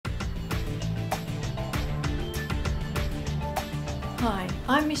Hi,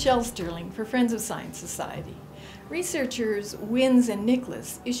 I'm Michelle Sterling for Friends of Science Society. Researchers Wynes and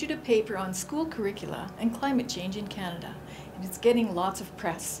Nicholas issued a paper on school curricula and climate change in Canada, and it's getting lots of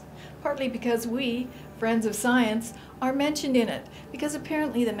press, partly because we, Friends of Science, are mentioned in it, because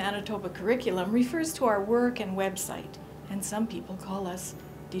apparently the Manitoba curriculum refers to our work and website, and some people call us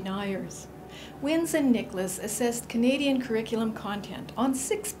deniers. Wynes and Nicholas assessed Canadian curriculum content on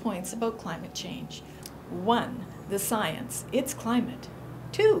 6 points about climate change. 1. The science, it's climate.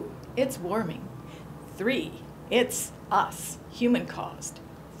 2. It's warming. 3. It's us, human-caused.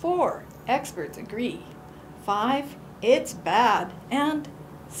 4. Experts agree. 5. It's bad. And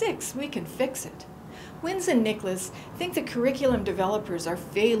 6. We can fix it. Wynes and Nicholas think the curriculum developers are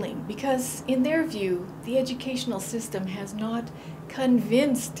failing because, in their view, the educational system has not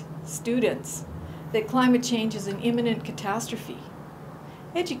convinced students that climate change is an imminent catastrophe.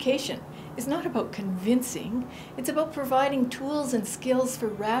 Education is not about convincing, it's about providing tools and skills for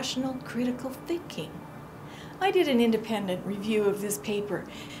rational, critical thinking. I did an independent review of this paper,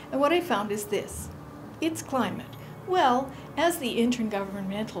 and what I found is this. It's climate. Well, as the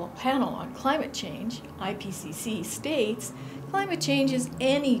Intergovernmental Panel on Climate Change, IPCC, states, climate change is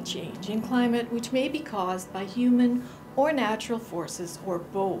any change in climate which may be caused by human or natural forces or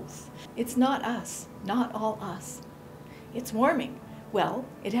both. It's not us, not all us. It's warming. Well,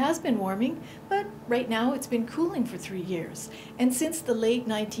 it has been warming, but right now it's been cooling for 3 years. And since the late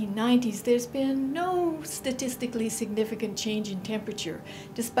 1990s, there's been no statistically significant change in temperature,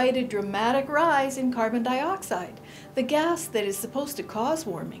 despite a dramatic rise in carbon dioxide, the gas that is supposed to cause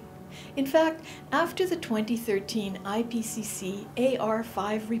warming. In fact, after the 2013 IPCC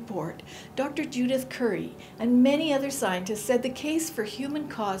AR5 report, Dr. Judith Curry and many other scientists said the case for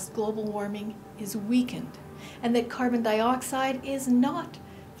human-caused global warming is weakened, and that carbon dioxide is not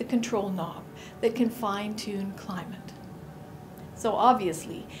the control knob that can fine-tune climate. So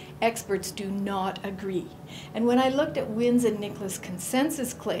obviously, experts do not agree. And when I looked at Wynes and Nicholas'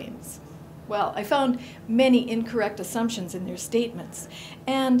 consensus claims, well, I found many incorrect assumptions in their statements,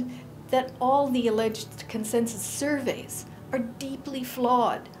 and that all the alleged consensus surveys are deeply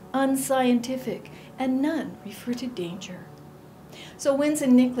flawed, unscientific, and none refer to danger. So Wynes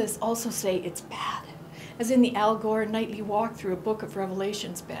and Nicholas also say it's bad, as in the Al Gore nightly walk through a book of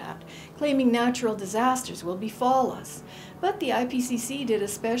Revelation's bad, claiming natural disasters will befall us. But the IPCC did a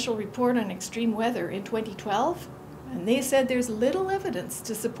special report on extreme weather in 2012, and they said there's little evidence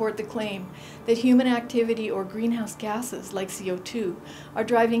to support the claim that human activity or greenhouse gases like CO2 are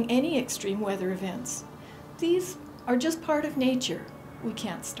driving any extreme weather events. These are just part of nature. We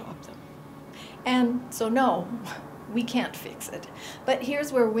can't stop them. And so no, we can't fix it. But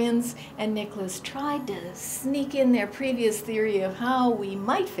here's where Wynes and Nicholas tried to sneak in their previous theory of how we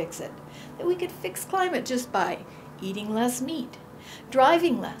might fix it, that we could fix climate just by eating less meat,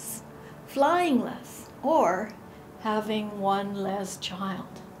 driving less, flying less, or having one less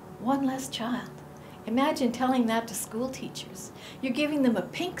child. One less child. Imagine telling that to school teachers. You're giving them a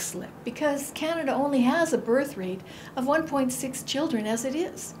pink slip because Canada only has a birth rate of 1.6 children as it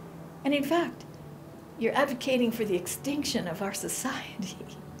is. And in fact, you're advocating for the extinction of our society.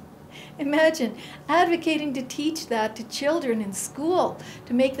 Imagine advocating to teach that to children in school,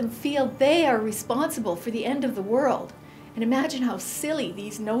 to make them feel they are responsible for the end of the world. And imagine how silly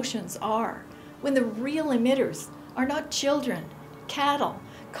these notions are, when the real emitters are not children, cattle,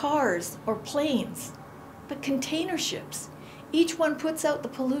 cars, or planes, but container ships. Each one puts out the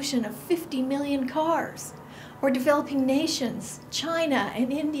pollution of 50 million cars. Or developing nations, China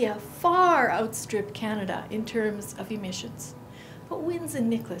and India, far outstrip Canada in terms of emissions. But Wynes and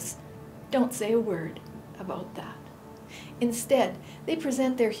Nicholas don't say a word about that. Instead, they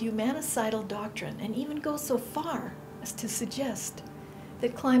present their humanicidal doctrine and even go so far as to suggest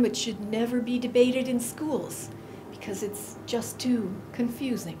that climate should never be debated in schools because it's just too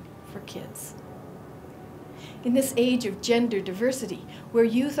confusing for kids. In this age of gender diversity, where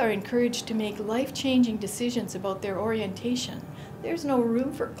youth are encouraged to make life-changing decisions about their orientation, there's no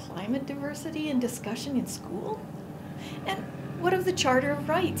room for climate diversity and discussion in school? And what of the Charter of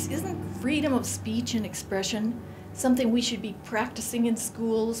Rights? Isn't freedom of speech and expression something we should be practicing in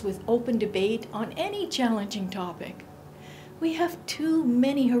schools with open debate on any challenging topic? We have too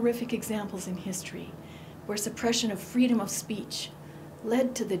many horrific examples in history where suppression of freedom of speech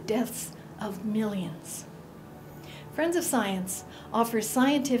led to the deaths of millions. Friends of Science offers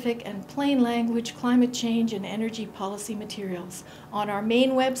scientific and plain language climate change and energy policy materials on our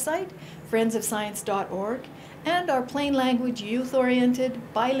main website, friendsofscience.org, and our plain language youth-oriented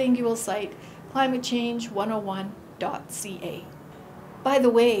bilingual site, climatechange101.ca. By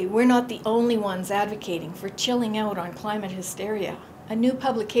the way, we're not the only ones advocating for chilling out on climate hysteria. A new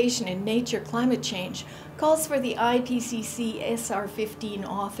publication in Nature Climate Change calls for the IPCC SR15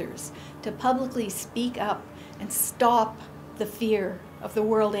 authors to publicly speak up and stop the fear of the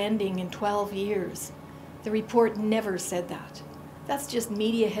world ending in 12 years. The report never said that. That's just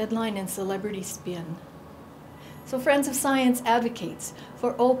media headline and celebrity spin. So Friends of Science advocates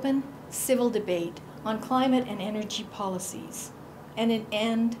for open, civil debate on climate and energy policies and an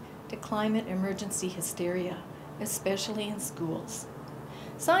end to climate emergency hysteria, especially in schools.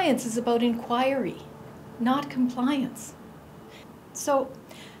 Science is about inquiry, not compliance. So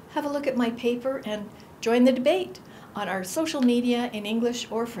have a look at my paper and join the debate on our social media in English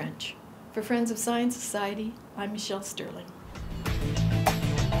or French. For Friends of Science Society, I'm Michelle Sterling.